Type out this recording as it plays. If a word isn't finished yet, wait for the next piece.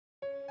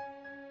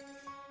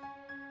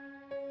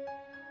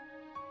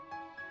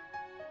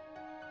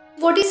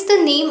What is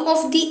the name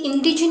of the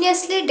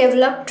indigenously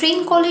developed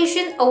train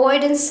collision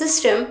avoidance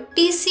system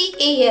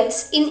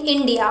TCAS in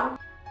India?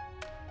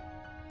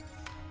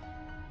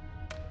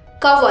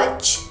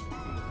 Kavach.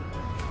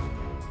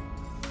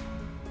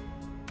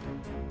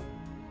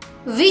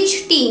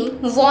 Which team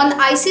won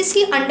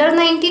ICC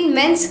Under-19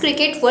 Men's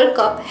Cricket World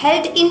Cup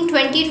held in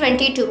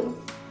 2022?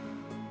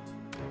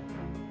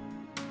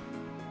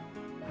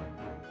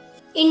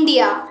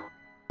 India.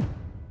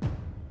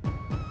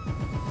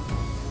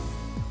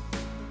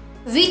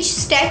 Which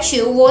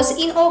statue was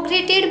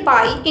inaugurated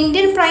by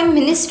Indian Prime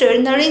Minister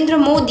Narendra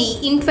Modi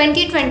in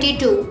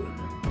 2022?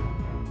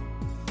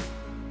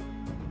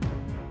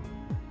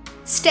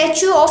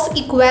 Statue of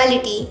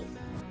Equality.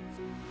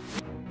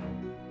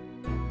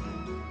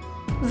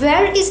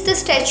 Where is the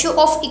Statue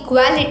of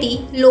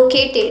Equality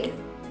located?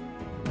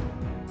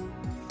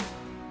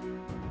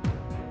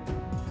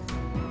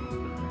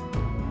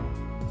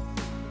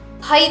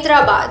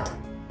 Hyderabad.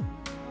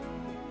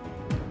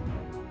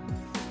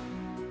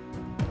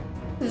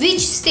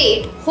 Which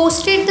state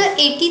hosted the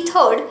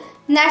 83rd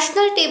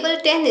National Table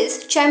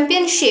Tennis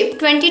Championship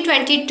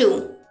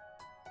 2022?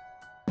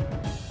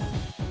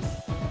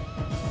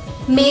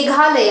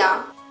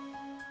 Meghalaya.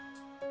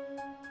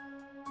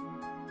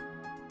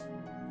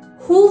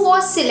 Who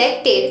was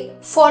selected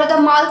for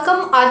the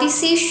Malcolm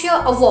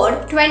Adisesha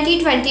Award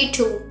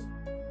 2022?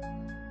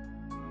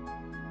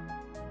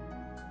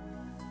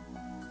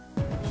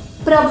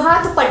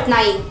 Prabhat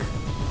Patnaik.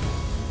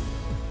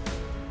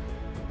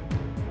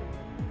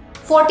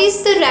 What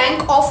is the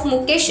rank of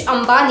Mukesh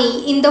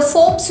Ambani in the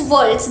Forbes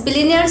World's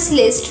Billionaires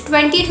List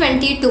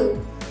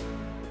 2022?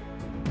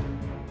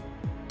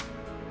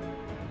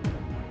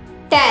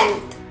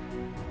 10th.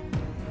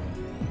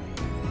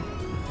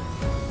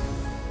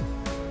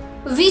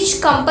 Which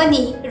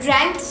company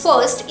ranked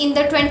first in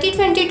the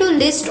 2022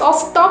 list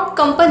of top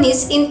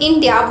companies in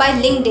India by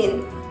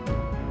LinkedIn?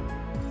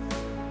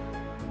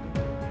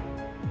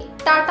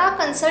 Tata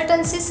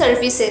Consultancy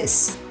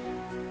Services.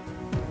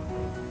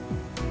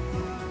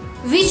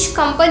 Which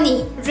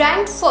company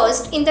ranked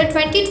first in the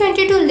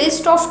 2022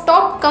 list of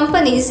top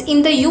companies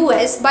in the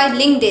US by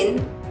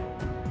LinkedIn?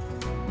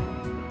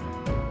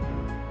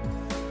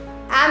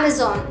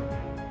 Amazon.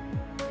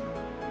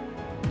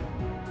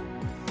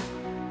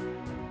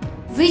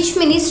 Which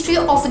ministry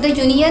of the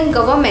Union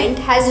government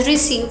has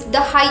received the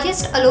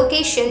highest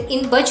allocation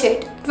in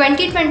budget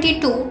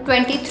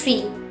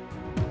 2022-23?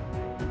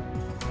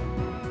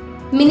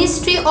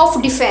 Ministry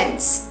of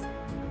Defense.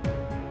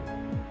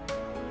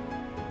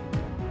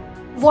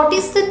 What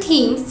is the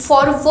theme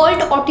for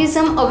World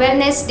Autism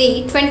Awareness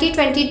Day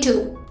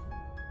 2022?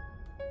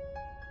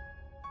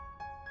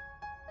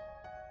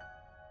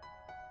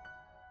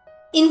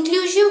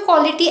 Inclusive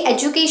quality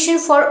education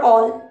for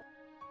all.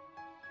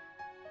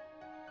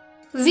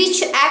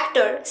 Which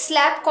actor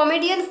slapped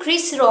comedian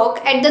Chris Rock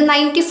at the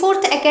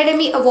 94th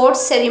Academy Awards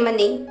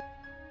ceremony?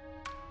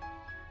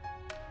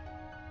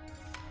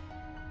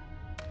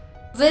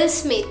 Will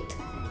Smith.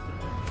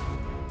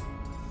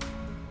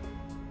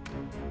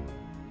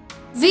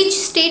 Which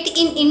state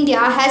in India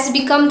has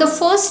become the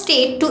first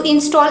state to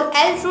install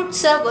L-root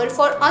server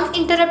for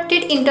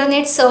uninterrupted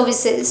internet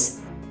services?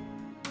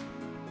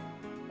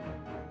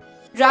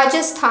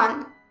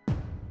 Rajasthan.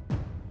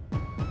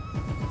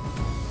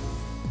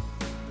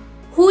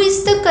 Who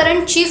is the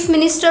current Chief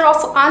Minister of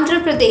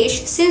Andhra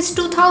Pradesh since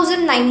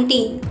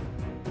 2019?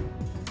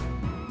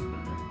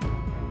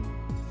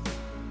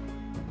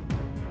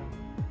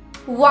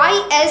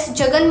 Y.S.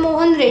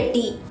 Jaganmohan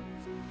Reddy.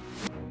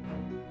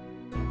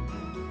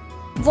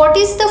 What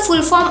is the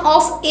full form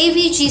of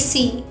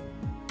AVGC?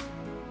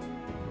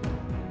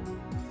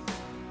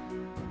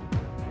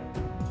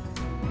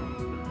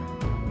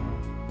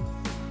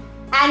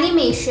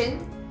 Animation,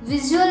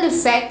 visual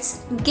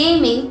effects,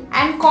 gaming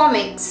and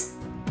comics.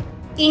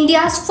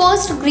 India's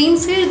first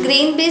greenfield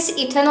grain-based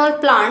ethanol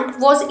plant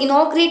was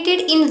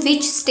inaugurated in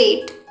which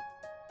state?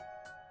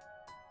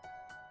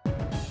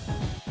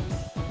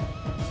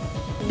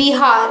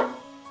 Bihar.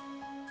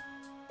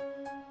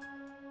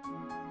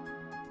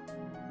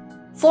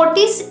 What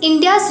is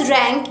India's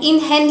rank in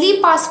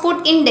Henley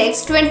Passport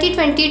Index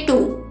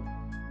 2022?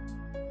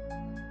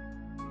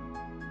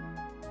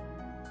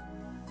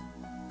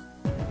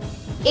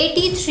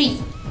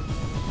 83.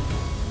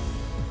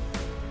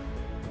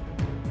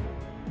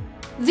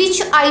 Which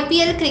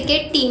IPL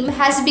cricket team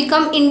has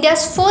become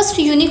India's first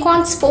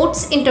unicorn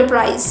sports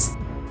enterprise?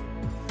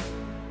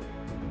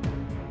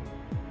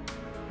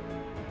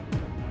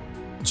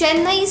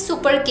 Chennai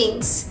Super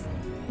Kings.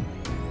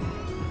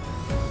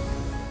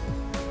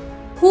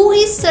 Who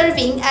is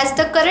serving as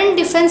the current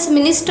Defence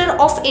Minister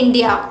of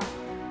India?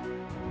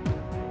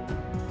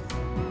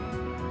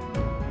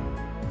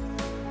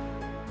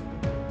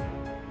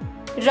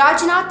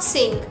 Rajnath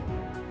Singh.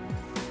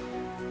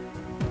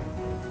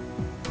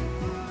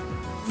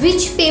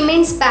 Which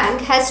payments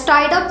bank has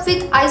tied up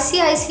with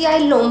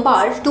ICICI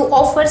Lombard to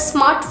offer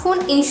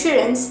smartphone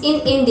insurance in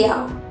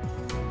India?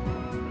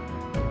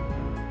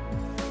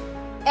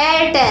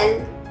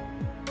 Airtel.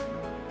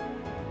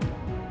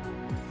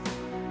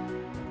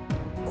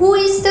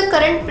 is the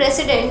current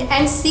president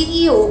and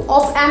CEO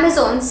of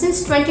Amazon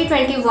since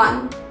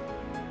 2021?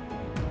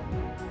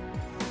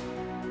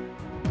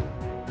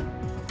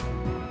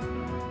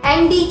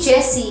 Andy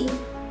Jassy.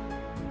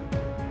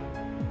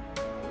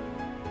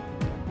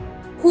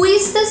 Who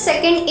is the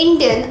second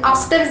Indian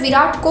after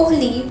Virat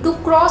Kohli to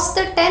cross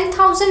the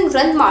 10,000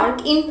 run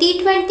mark in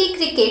T20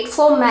 cricket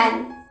for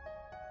men?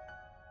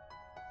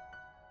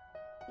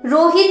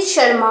 Rohit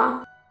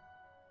Sharma.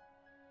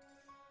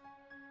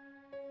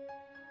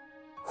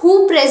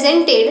 Who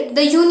presented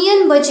the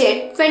Union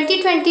Budget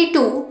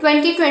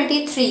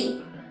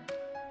 2022-2023?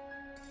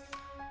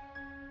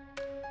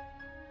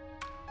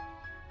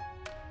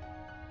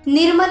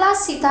 Nirmala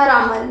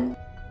Sitharaman.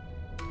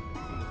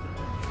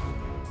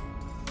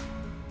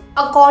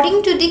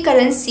 According to the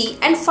Currency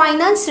and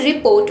Finance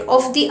Report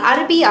of the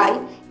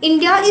RBI,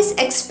 India is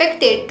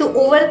expected to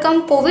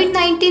overcome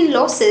COVID-19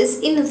 losses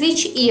in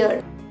which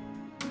year?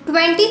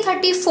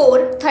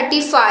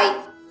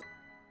 2034-35.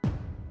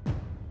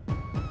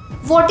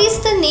 What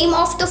is the name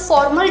of the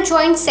former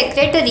Joint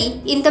Secretary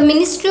in the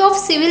Ministry of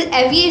Civil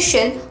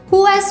Aviation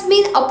who has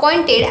been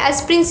appointed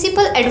as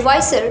Principal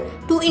Advisor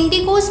to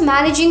Indigo's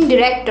Managing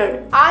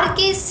Director,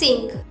 R.K.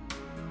 Singh?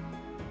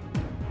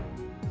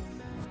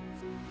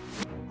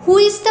 Who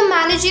is the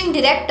Managing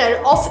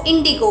Director of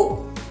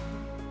Indigo?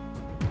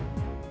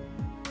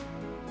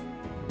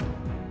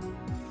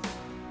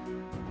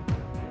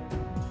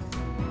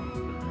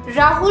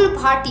 Rahul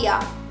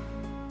Bhatia.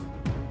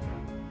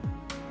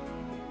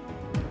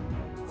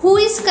 Who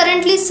is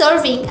currently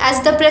serving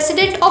as the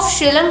President of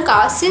Sri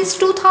Lanka since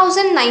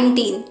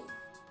 2019?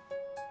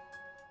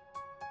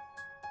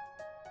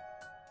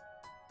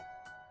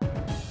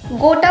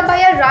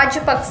 Gotabaya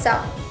Rajapaksa.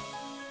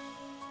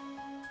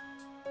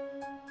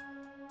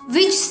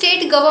 Which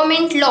state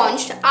government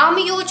launched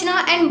Aam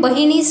Yojana and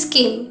Bahini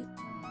scheme?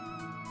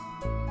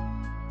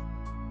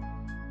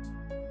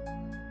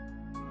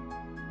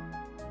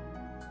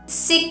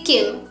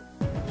 Sikkim.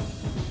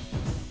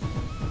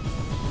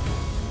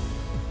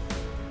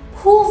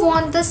 Who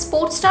won the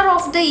Sportstar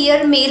of the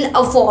Year Male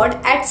Award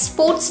at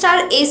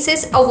Sportstar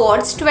Aces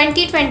Awards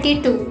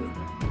 2022?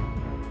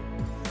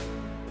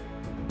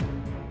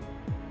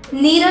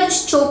 Neeraj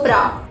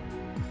Chopra.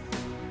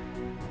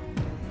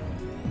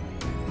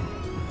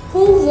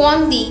 Who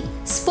won the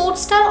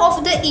Sportstar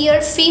of the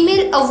Year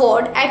Female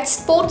Award at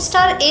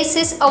Sportstar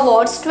Aces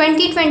Awards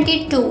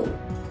 2022?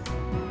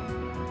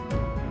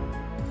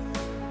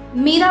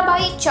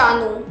 Mirabai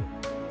Chanu.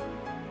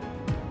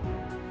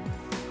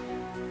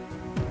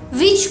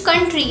 Which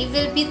country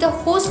will be the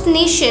host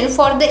nation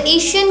for the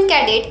Asian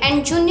Cadet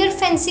and Junior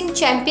Fencing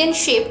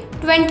Championship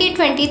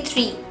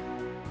 2023?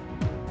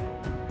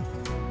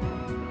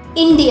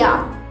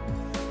 India.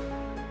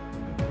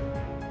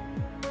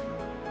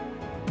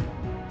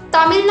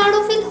 Tamil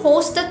Nadu will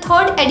host the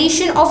third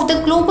edition of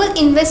the Global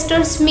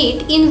Investors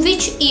Meet in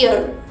which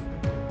year?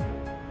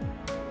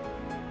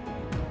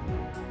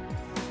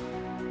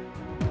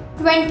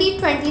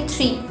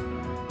 2023.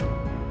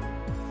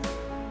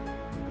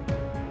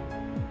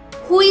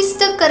 Who is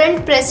the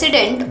current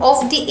president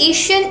of the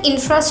Asian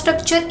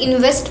Infrastructure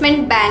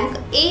Investment Bank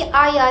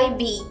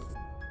AIIB?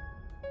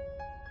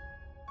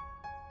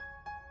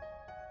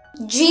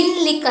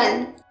 Jean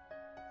Licken.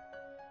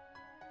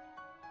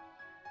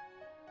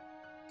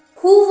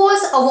 Who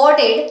was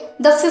awarded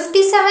the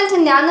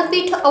 57th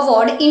Jnanpith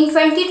Award in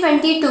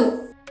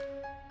 2022?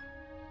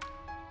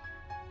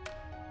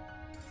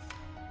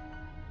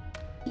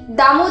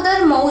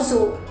 Damodar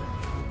Mauzo.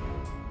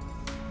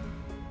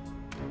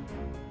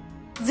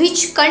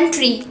 Which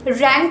country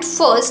ranked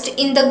first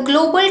in the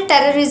Global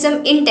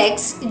Terrorism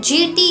Index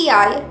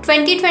GTI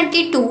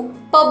 2022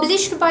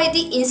 published by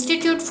the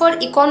Institute for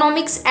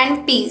Economics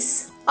and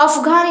Peace?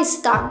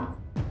 Afghanistan.